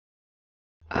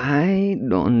I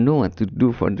don't know what to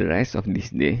do for the rest of this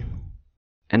day,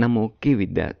 and I'm okay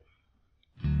with that.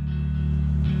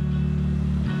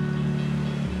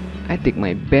 I take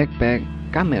my backpack,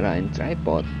 camera and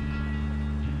tripod,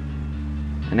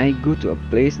 and I go to a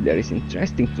place that is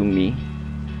interesting to me,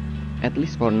 at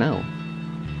least for now.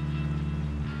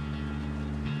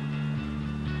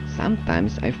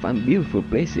 Sometimes I find beautiful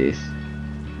places.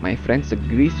 My friends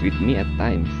agrees with me at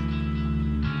times.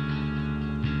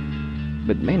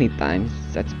 But many times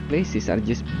such places are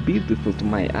just beautiful to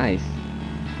my eyes.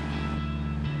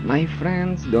 My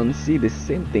friends don't see the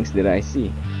same things that I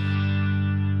see,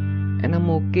 and I'm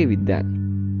okay with that.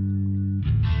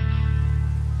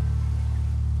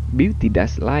 Beauty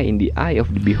does lie in the eye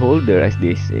of the beholder, as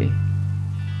they say.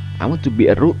 I want to be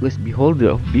a ruthless beholder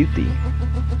of beauty.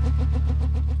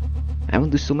 I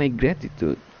want to show my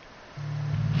gratitude.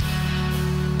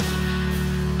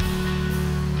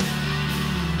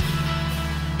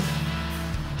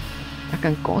 I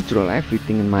can control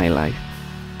everything in my life.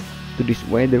 To this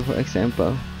weather, for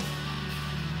example.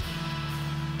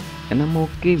 And I'm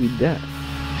okay with that.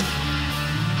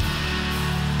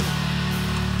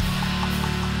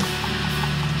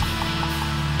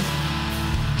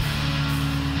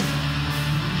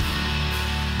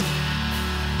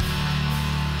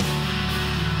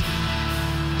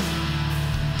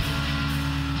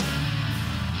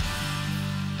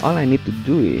 All I need to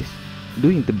do is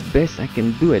doing the best I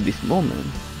can do at this moment.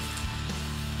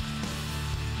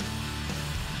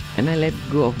 And I let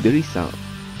go of the result.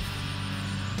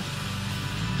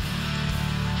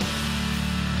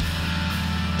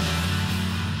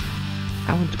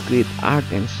 I want to create art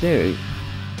and share it.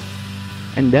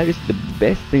 And that is the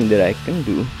best thing that I can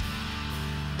do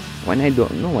when I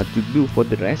don't know what to do for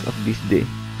the rest of this day.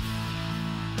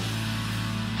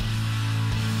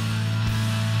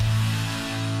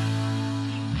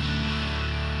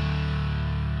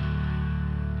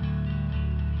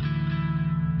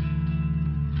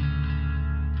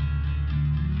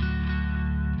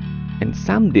 And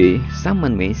someday,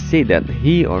 someone may say that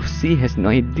he or she has no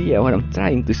idea what I'm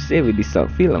trying to say with this short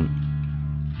film.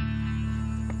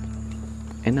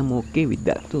 And I'm okay with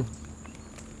that too.